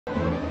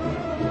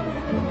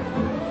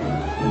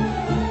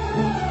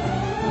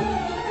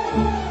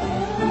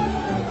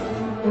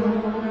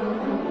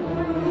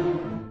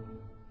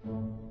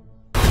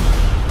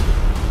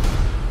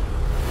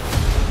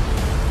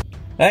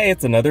Hey,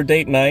 it's another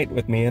date night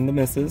with me and the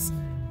missus.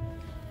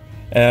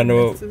 And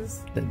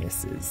The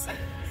missus.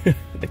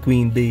 The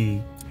queen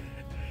bee.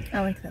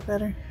 I like that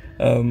better.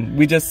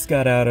 We just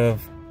got out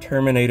of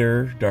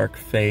Terminator Dark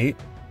Fate.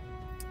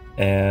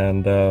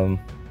 And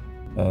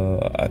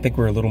I think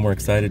we're a little more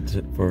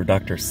excited for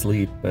Dr.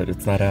 Sleep, but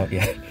it's not out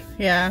yet.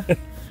 Yeah.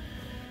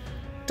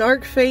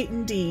 Dark Fate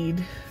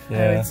indeed,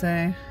 Yeah. I would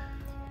say.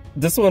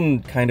 This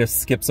one kind of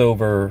skips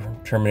over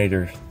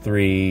Terminator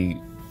 3.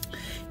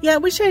 Yeah, I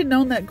wish I had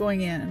known that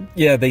going in.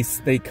 Yeah,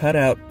 they cut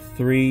out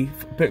 3,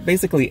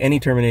 basically any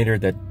Terminator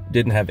that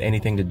didn't have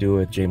anything to do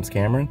with James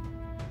Cameron.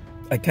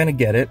 I kind of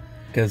get it,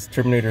 because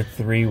Terminator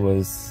 3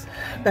 was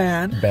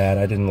Bad.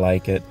 I didn't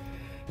like it.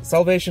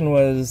 Salvation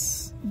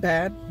was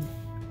Bad.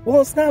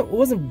 well, it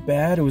wasn't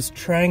bad. It was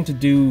trying to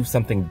do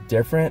something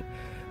different,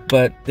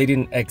 but they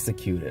didn't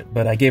execute it.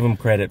 But I gave them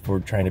credit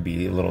for trying to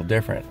be a little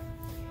different.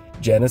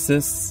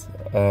 Genesis,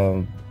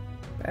 Bad.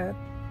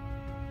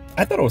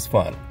 I thought it was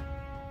fun.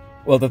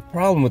 Well, the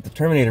problem with the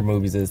Terminator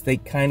movies is they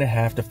kind of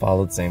have to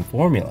follow the same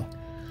formula.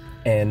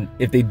 And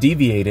if they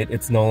deviate it,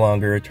 it's no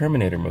longer a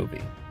Terminator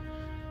movie.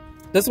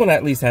 This one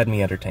at least had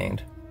me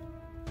entertained.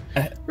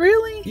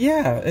 Really?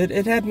 Yeah,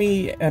 it had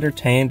me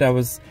entertained. I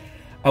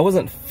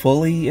wasn't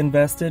fully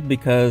invested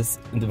because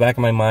in the back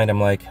of my mind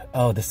I'm like,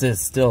 oh, this is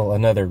still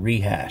another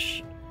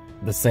rehash.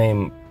 The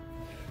same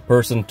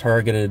person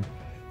targeted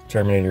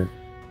Terminator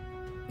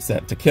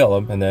sent to kill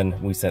him, and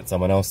then we sent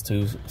someone else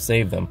to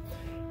save them.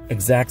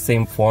 Exact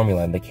same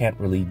formula, and they can't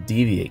really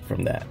deviate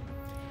from that.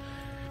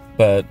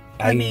 But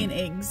I mean,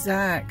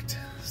 exact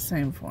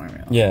same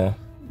formula. Yeah.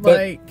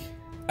 Like,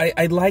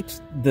 I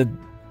liked the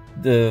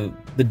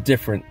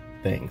different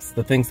things,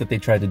 the things that they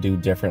tried to do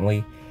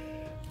differently.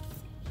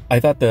 I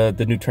thought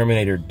the new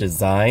Terminator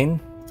design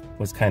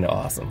was kind of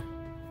awesome.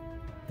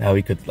 How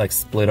he could like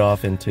split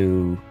off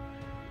into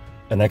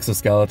an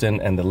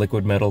exoskeleton and the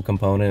liquid metal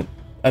component.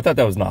 I thought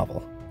that was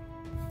novel.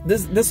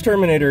 This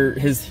Terminator,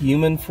 his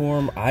human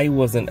form, I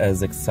wasn't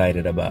as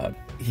excited about.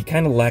 He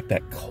kind of lacked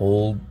that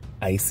cold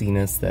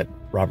iciness that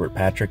Robert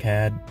Patrick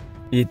had.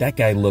 That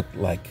guy looked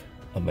like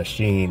a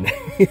machine.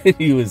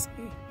 He was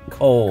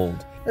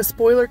cold. a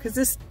spoiler, because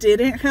this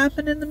didn't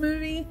happen in the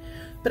movie,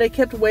 but I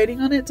kept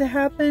waiting on it to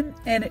happen,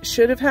 and it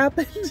should have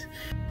happened.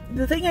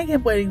 The thing I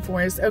kept waiting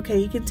for is, okay,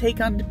 he can take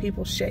on to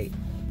people's shape.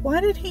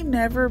 Why did he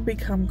never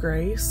become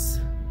Grace?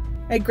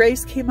 And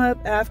Grace came up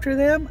after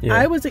them? Yeah.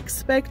 I was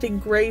expecting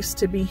Grace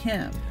to be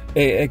him.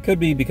 It could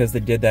be because they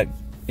did that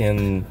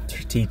in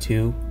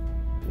T2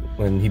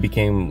 when he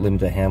became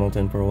Linda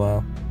Hamilton for a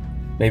while.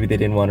 Maybe they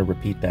didn't want to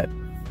repeat that.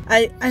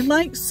 I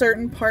liked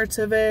certain parts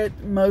of it,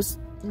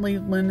 mostly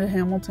Linda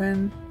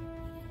Hamilton.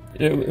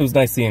 It was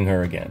nice seeing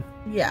her again.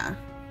 Yeah.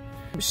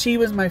 She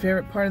was my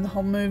favorite part of the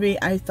whole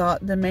movie. I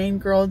thought the main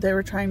girl they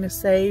were trying to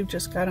save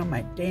just got on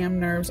my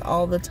damn nerves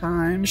all the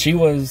time. She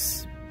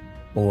was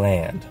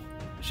bland.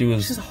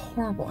 She's a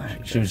horrible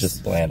actress. She was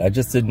just bland. I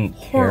just didn't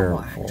care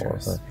for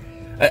her.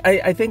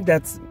 I think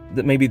that's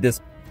maybe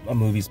this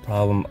movie's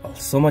problem.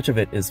 So much of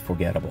it is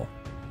forgettable.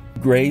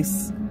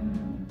 Grace,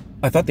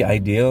 I thought the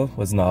idea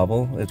was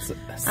novel. It's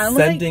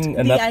sending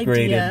an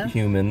upgraded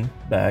human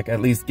back.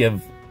 At least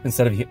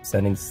instead of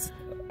sending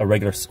a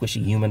regular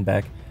squishy human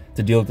back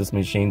to deal with this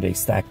machine, they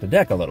stacked the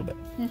deck a little bit.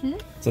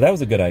 So that was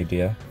a good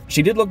idea.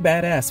 She did look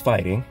badass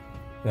fighting.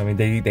 I mean,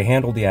 they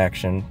handled the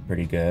action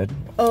pretty good.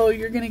 Oh,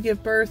 you're going to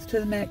give birth to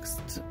the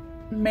next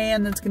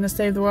man that's going to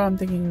save the world? I'm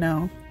thinking,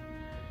 no.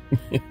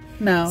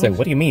 No. So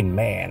what do you mean,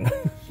 man?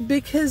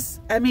 Because,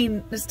 I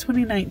mean, it's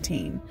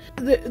 2019.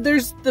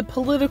 There's the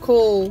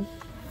political...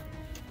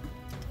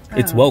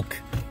 It's woke.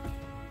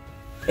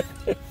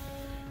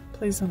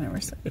 Please don't ever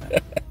say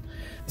that.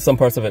 Some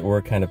parts of it were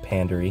kind of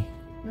pandery.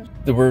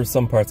 There were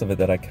some parts of it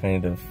that I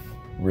kind of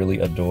really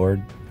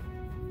adored.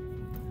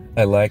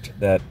 I liked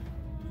that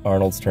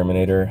Arnold's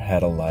Terminator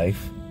had a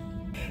life.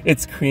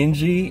 It's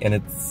cringy and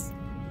it's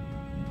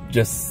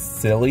just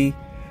silly,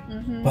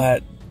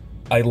 but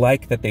I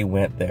like that they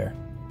went there.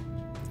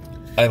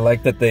 I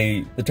like that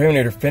the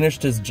Terminator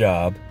finished his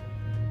job.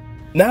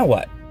 Now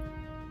what?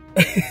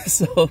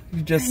 So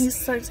he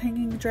starts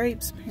hanging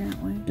drapes,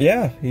 apparently.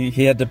 Yeah,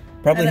 he had to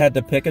had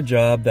to pick a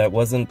job that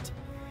wasn't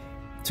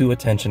too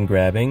attention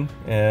grabbing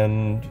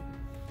and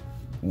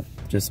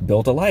just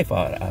built a life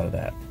out of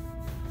that.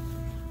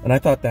 And I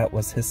thought that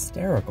was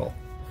hysterical.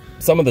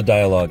 Some of the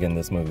dialogue in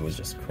this movie was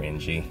just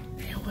cringy.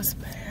 It was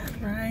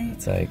bad, right?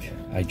 It's like,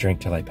 I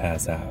drink till I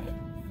pass out.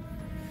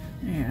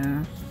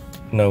 Yeah.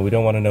 No, we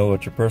don't want to know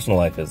what your personal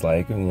life is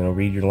like. You know,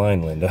 read your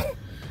line, Linda.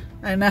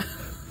 I know.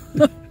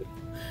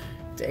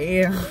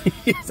 Damn.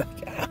 He's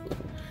like, ow.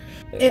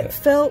 It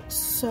felt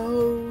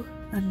so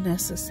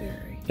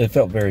unnecessary. It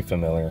felt very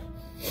familiar.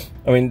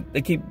 I mean,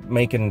 they keep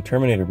making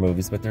Terminator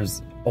movies, but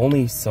there's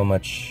only so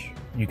much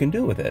you can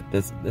do with it.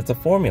 It's a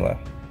formula.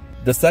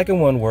 The second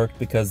one worked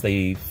because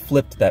they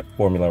flipped that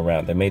formula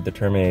around. They made the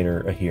Terminator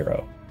a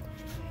hero.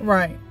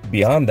 Right.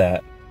 Beyond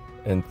that,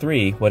 in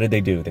 3, what did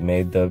they do? They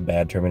made the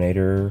bad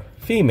Terminator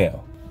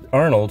female.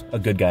 Arnold, a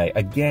good guy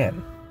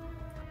again.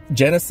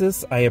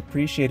 Genesis, I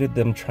appreciated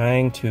them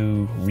trying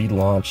to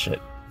relaunch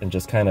it and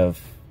just kind of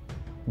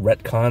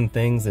retcon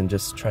things and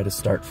just try to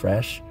start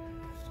fresh.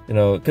 You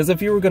know, because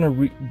if you were going to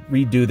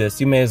redo this,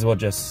 you may as well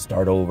just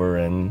start over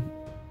and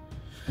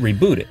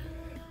reboot it.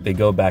 They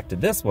go back to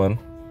this one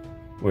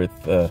with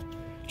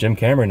Jim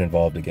Cameron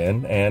involved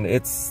again, and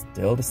it's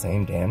still the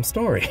same damn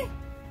story.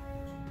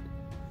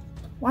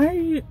 Why are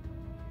you...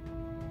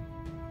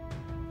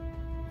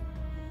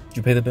 Did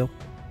you pay the bill?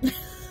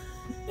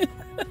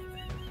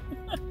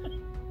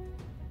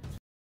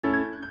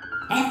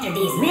 After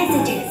these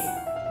messages,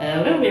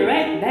 we'll be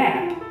right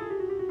back.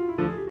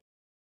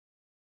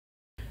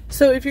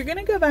 So if you're going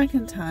to go back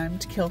in time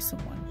to kill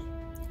someone,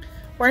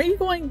 why are you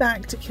going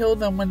back to kill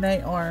them when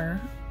they are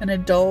an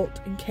adult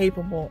and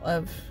capable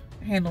of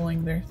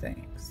handling their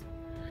things?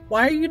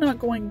 Why are you not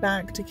going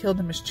back to kill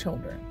them as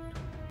children?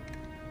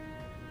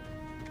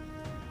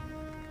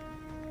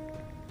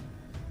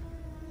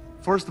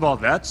 First of all,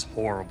 that's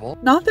horrible.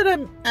 Not that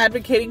I'm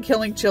advocating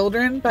killing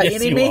children by Yes,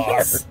 any you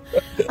means.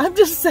 I'm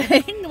just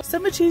saying, so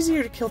much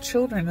easier to kill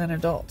children than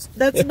adults.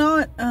 That's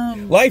not,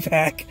 Life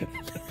hack!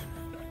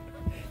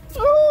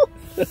 oh,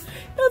 that's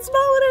not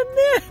what I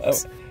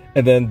meant.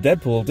 And then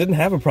Deadpool didn't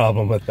have a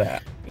problem with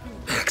that.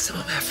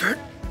 Maximum effort.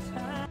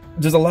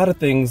 There's a lot of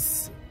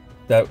things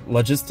that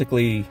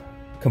logistically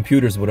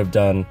computers would have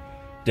done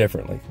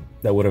differently.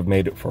 That would have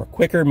made it for a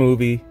quicker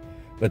movie,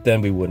 but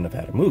then we wouldn't have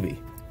had a movie.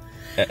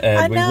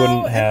 And we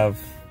wouldn't have...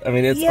 I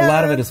mean, it's a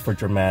lot of it is for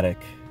dramatic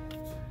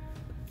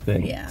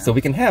thing. Yeah. So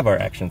we can have our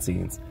action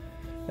scenes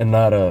and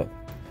not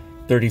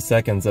 30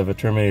 seconds of a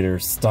Terminator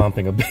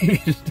stomping a baby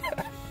to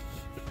death.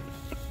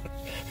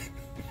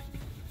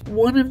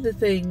 One of the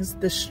things,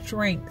 the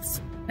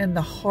strengths and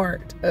the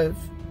heart of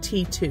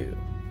T2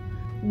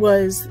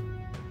 was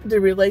the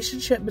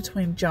relationship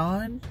between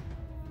John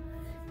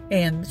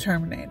and the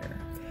Terminator.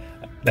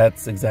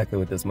 That's exactly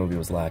what this movie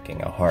was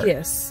lacking, a heart.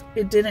 Yes,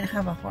 it didn't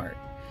have a heart.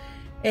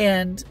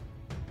 And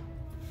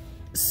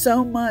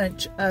so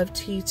much of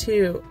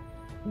T2,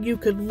 you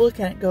could look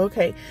at it and go,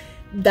 okay,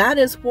 that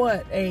is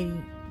what a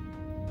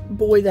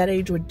boy that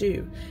age would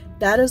do.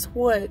 That is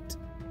what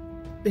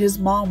his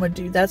mom would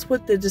do. That's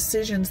what the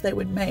decisions they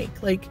would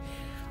make. Like,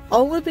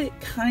 all of it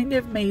kind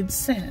of made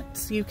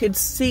sense. You could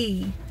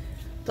see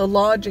the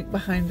logic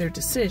behind their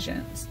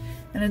decisions.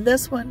 And in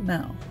this one,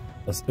 no.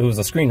 It was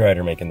a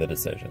screenwriter making the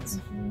decisions.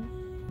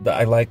 Mm-hmm.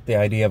 I like the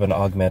idea of an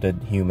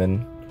augmented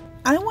human.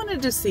 I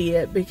wanted to see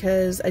it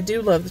because I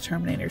do love the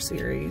Terminator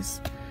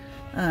series.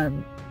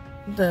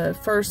 The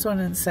first one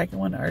and the second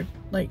one are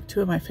like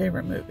two of my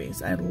favorite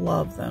movies. I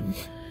love them.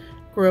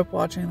 Grew up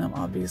watching them,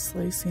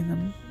 obviously. Seen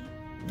them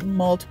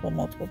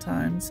multiple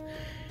times.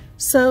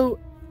 So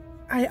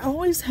I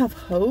always have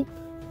hope.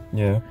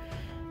 Yeah.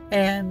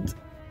 And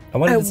I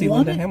wanted to see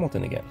Linda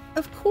Hamilton again.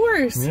 Of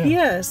course, yeah.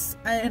 Yes.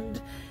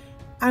 And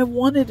I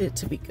wanted it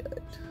to be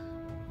good.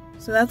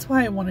 So that's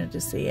why I wanted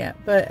to see it.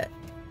 But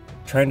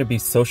trying to be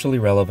socially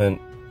relevant,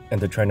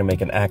 and they're trying to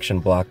make an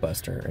action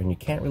blockbuster, and you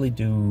can't really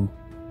do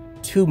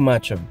too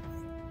much of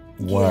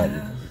one.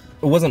 Yeah.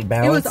 It wasn't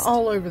balanced. It was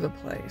all over the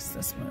place,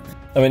 this movie.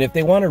 I mean, if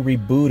they want to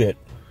reboot it,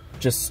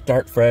 just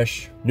start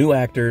fresh, new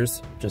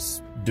actors,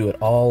 just do it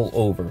all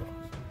over.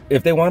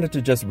 If they wanted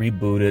to just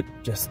reboot it,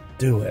 just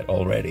do it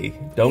already.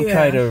 Don't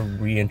try to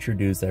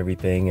reintroduce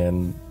everything,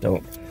 and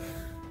don't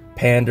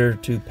pander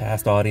to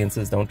past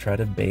audiences. Don't try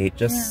to bait.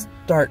 Just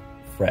start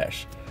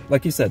fresh.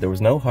 Like you said, there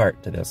was no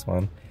heart to this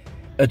one.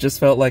 It just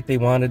felt like they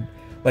wanted,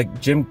 like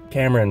Jim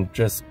Cameron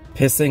just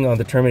pissing on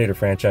the Terminator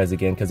franchise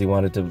again because he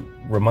wanted to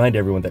remind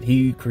everyone that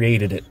he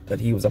created it, that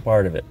he was a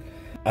part of it.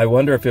 I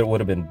wonder if it would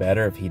have been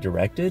better if he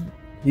directed.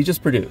 He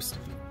just produced.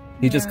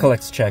 He just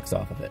collects checks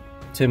off of it.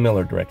 Tim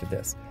Miller directed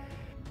this.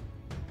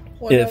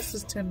 What else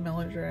has Tim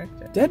Miller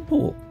directed?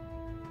 Deadpool.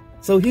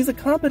 So he's a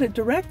competent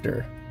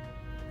director.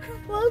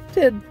 I love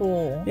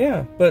Deadpool.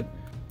 Yeah, but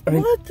I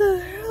mean, what the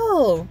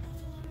hell?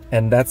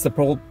 And that's the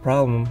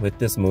problem with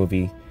this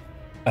movie.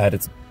 At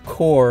its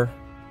core,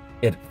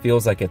 it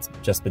feels like it's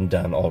just been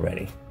done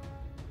already.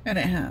 And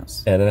it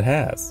has. And it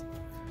has.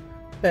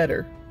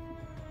 Better.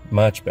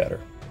 Much better.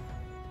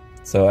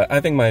 So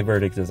I think my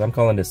verdict is I'm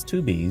calling this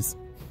 2 Bs.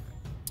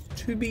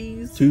 2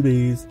 Bs? 2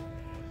 Bs.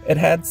 It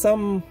had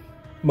some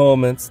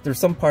moments. There's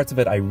some parts of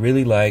it I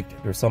really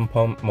liked. There's some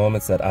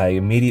moments that I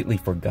immediately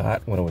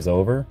forgot when it was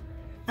over.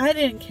 I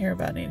didn't care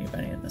about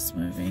anybody in this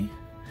movie.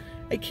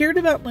 I cared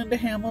about Linda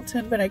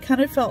Hamilton, but I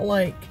kind of felt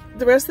like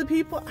the rest of the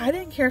people, I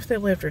didn't care if they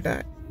lived or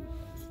died.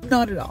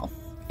 Not at all.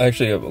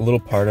 Actually, a little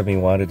part of me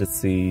wanted to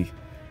see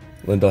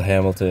Linda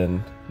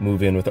Hamilton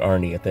move in with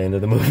Arnie at the end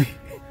of the movie.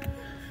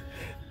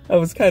 I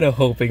was kind of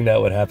hoping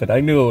that would happen. I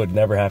knew it would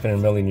never happen in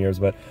a million years,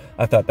 but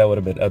I thought that would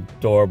have been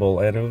adorable,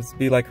 and it would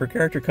be like her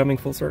character coming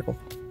full circle.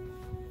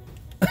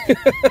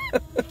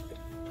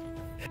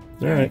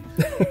 All right.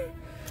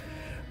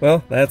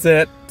 Well, that's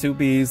it. 2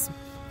 Bs.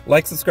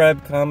 Like,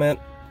 subscribe, comment,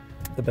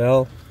 the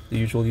bell, the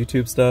usual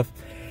YouTube stuff.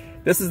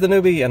 This is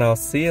theNewBee, and I'll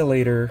see you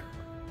later.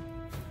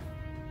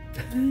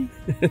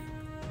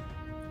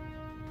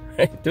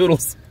 Right,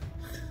 doodles.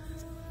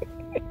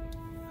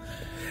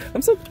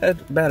 I'm so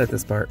bad at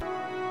this part.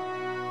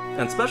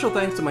 And special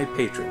thanks to my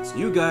patrons.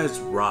 You guys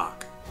rock.